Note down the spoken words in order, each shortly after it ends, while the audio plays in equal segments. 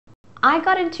I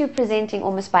got into presenting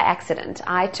almost by accident.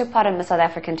 I took part in Miss South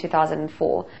Africa in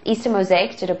 2004. Easter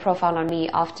Mosaic did a profile on me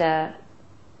after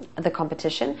the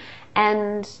competition,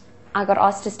 and I got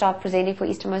asked to start presenting for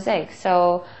Easter Mosaic.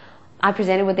 So I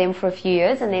presented with them for a few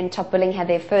years, and then Top Billing had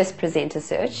their first presenter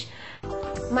search.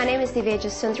 My name is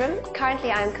Dhiveja. Currently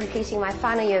I am completing my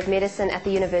final year of medicine at the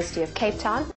University of Cape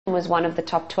Town. I was one of the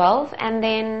top 12, and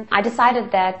then I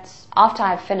decided that after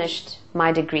I finished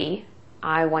my degree,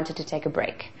 I wanted to take a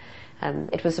break.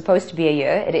 It was supposed to be a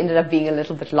year. It ended up being a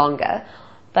little bit longer.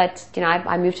 But,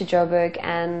 I moved to Joburg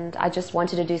and I just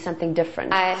wanted to do something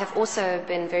different. I have also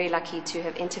been very lucky to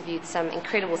have interviewed some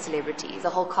incredible celebrities. The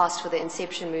whole cast for the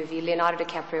Inception movie, Leonardo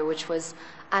DiCaprio, which was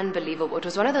unbelievable. It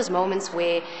was one of those moments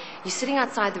where you're sitting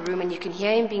outside the room and you can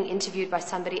hear him being interviewed by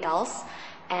somebody else.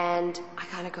 And I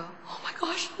kind of go, oh my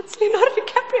gosh, that's Leonardo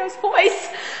DiCaprio's voice.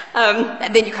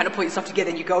 And then you kind of pull yourself together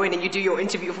and you go in and you do your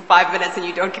interview for 5 minutes and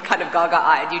you don't get kind of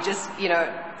gaga-eyed. You just,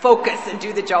 focus and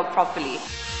do the job properly.